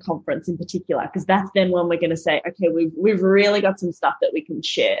after the conference in particular, because that's then when we're going to say, okay, we've really got some stuff that we can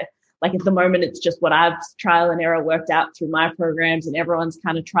share. Like at the moment, it's just what I've trial and error worked out through my programs, and everyone's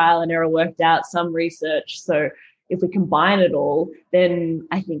kind of trial and error worked out, some research. So if we combine it all, then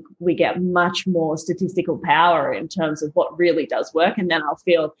I think we get much more statistical power in terms of what really does work. And then I'll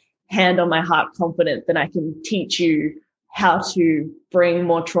feel hand on my heart confident that I can teach you how to bring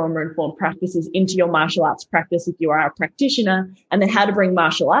more trauma-informed practices into your martial arts practice if you are a practitioner, and then how to bring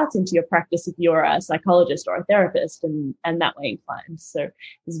martial arts into your practice if you're a psychologist or a therapist, and that way inclined. So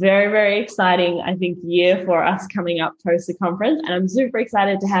it's very, very exciting, I think, year for us coming up post the conference. And I'm super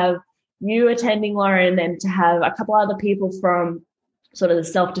excited to have you attending, Lauren, and to have a couple other people from sort of the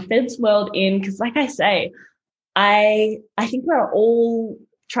self-defense world in, because like I say, I think we're all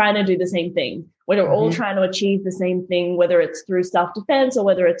trying to do the same thing. We're all trying to achieve the same thing, whether it's through self-defense or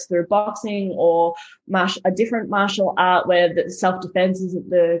whether it's through boxing or a different martial art where the self-defense isn't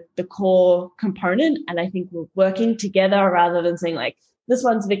the core component. And I think we're working together rather than saying like, this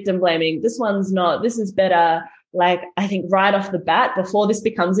one's victim blaming, this one's not, this is better. Like, I think right off the bat, before this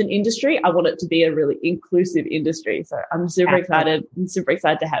becomes an industry, I want it to be a really inclusive industry. So I'm super excited. I'm super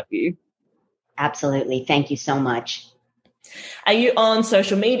excited to have you. Absolutely. Thank you so much. Are you on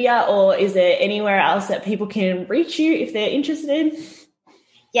social media, or is there anywhere else that people can reach you if they're interested?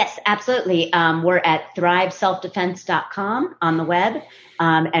 Yes, absolutely. We're at thriveselfdefense.com on the web.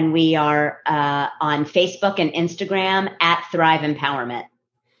 And we are on Facebook and Instagram at Thrive Empowerment.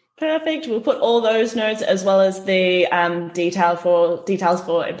 Perfect. We'll put all those notes as well as the details for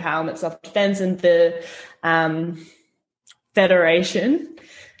empowerment, self-defense, and the federation,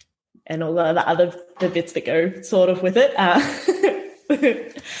 and all the other bits that go sort of with it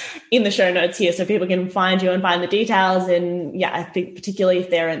in the show notes here, so people can find you and find the details. And yeah, I think particularly if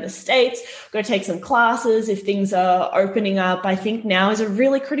they're in the States, go take some classes if things are opening up. I think now is a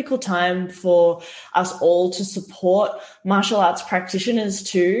really critical time for us all to support martial arts practitioners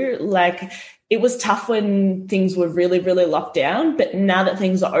too. Like, it was tough when things were really, really locked down, but now that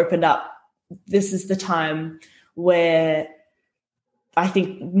things are opened up, this is the time where I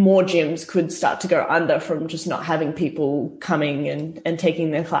think more gyms could start to go under from just not having people coming and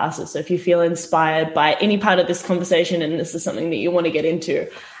taking their classes. So if you feel inspired by any part of this conversation and this is something that you want to get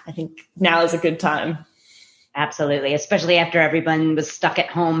into, I think now is a good time. Absolutely. Especially after everyone was stuck at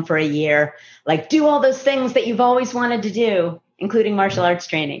home for a year, like, do all those things that you've always wanted to do, including martial arts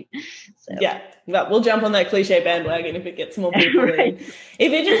training. So. Yeah. But we'll jump on that cliche bandwagon if it gets more people Right. in.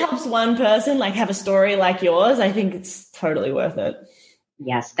 If it just helps one person, like, have a story like yours, I think it's totally worth it.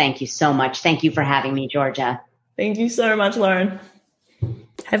 Yes. Thank you so much. Thank you for having me, Georgia. Thank you so much, Lauren.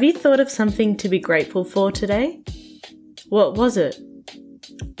 Have you thought of something to be grateful for today? What was it?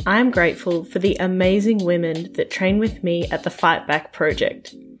 I'm grateful for the amazing women that train with me at the Fight Back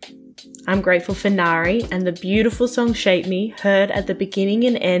Project. I'm grateful for Nari and the beautiful song Shape Me, heard at the beginning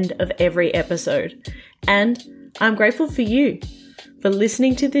and end of every episode. And I'm grateful for you, for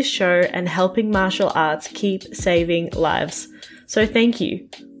listening to this show and helping martial arts keep saving lives. So thank you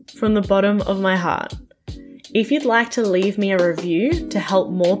from the bottom of my heart. If you'd like to leave me a review to help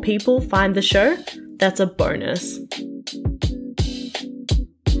more people find the show, that's a bonus.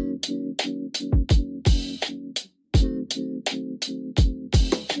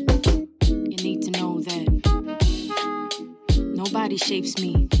 You need to know that nobody shapes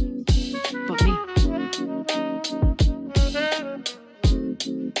me but me.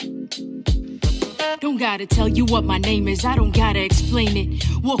 Don't gotta tell you what my name is, I don't gotta explain it.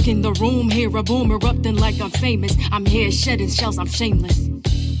 Walk in the room, hear a boom erupting like I'm famous. I'm here shedding shells, I'm shameless.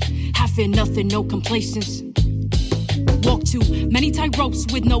 I fear nothing, no complacence. Walk too many tight ropes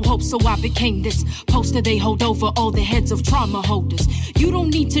with no hope, so I became this poster they hold over all the heads of trauma holders. You don't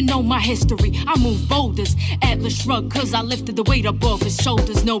need to know my history, I move boulders. Atlas shrug, cause I lifted the weight up off his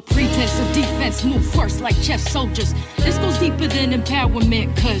shoulders. No pretense of defense, move first like chess soldiers. This goes deeper than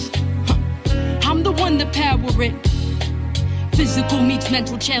empowerment, cause I'm the one that power it. Physical meets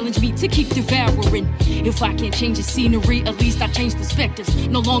mental, challenge me to keep devouring. If I can't change the scenery, at least I change perspectives.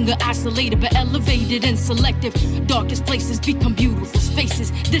 No longer isolated, but elevated and selective. Darkest places become beautiful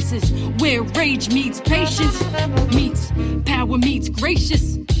spaces. This is where rage meets patience, meets power meets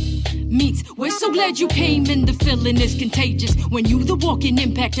gracious. Meets, we're so glad you came, and the feeling is contagious. When you the walking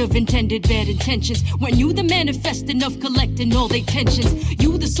impact of intended bad intentions. When you the manifesting of collecting all they tensions.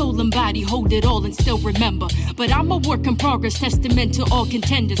 You the soul and body hold it all and still remember. But I'm a work in progress, testament to all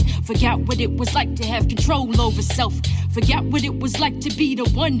contenders. Forgot what it was like to have control over self. Forgot what it was like to be the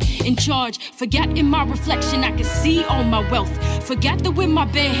one in charge. Forgot in my reflection I could see all my wealth. Forgot that with my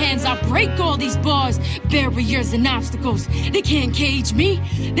bare hands I break all these bars, barriers and obstacles. They can't cage me,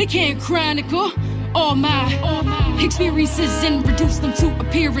 they can't chronicle all my experiences and reduce them to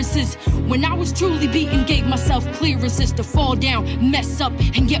appearances. When I was truly beaten, gave myself clearances to fall down, mess up,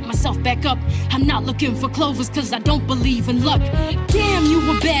 and get myself back up. I'm not looking for clovers cause I don't believe in luck. Damn, you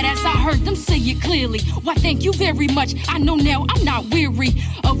were badass, I heard them say it clearly. Why thank you very much, I know now I'm not weary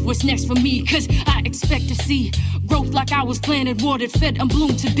of what's next for me. Cause I expect to see growth like I was planted, watered, fed, and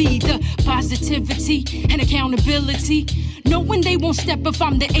bloomed to be. The positivity and accountability, knowing they won't step if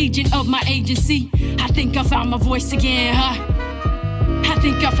I'm the agent of my agency. I think I found my voice again, huh? I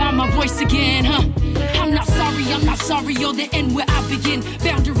think I found my voice again, huh? I'm not sorry, you're the end where I begin.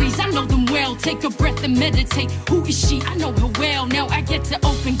 Boundaries, I know them well. Take a breath and meditate. Who is she? I know her well. Now I get to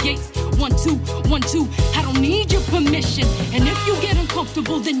open gates. 1, 2, 1, 2. I don't need your permission. And if you get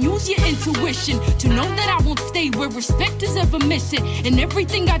uncomfortable, then use your intuition to know that I won't stay where respect is ever missing. And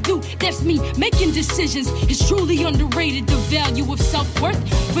everything I do, that's me making decisions. It's truly underrated, the value of self-worth.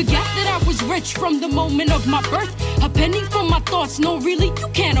 Forgot that I was rich from the moment of my birth. A penny for my thoughts, no really, you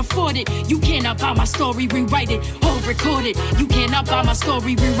can't afford it. You cannot buy my story, rewrite it, or record it. You cannot buy my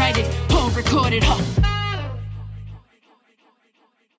story, rewrite it, or record it, huh?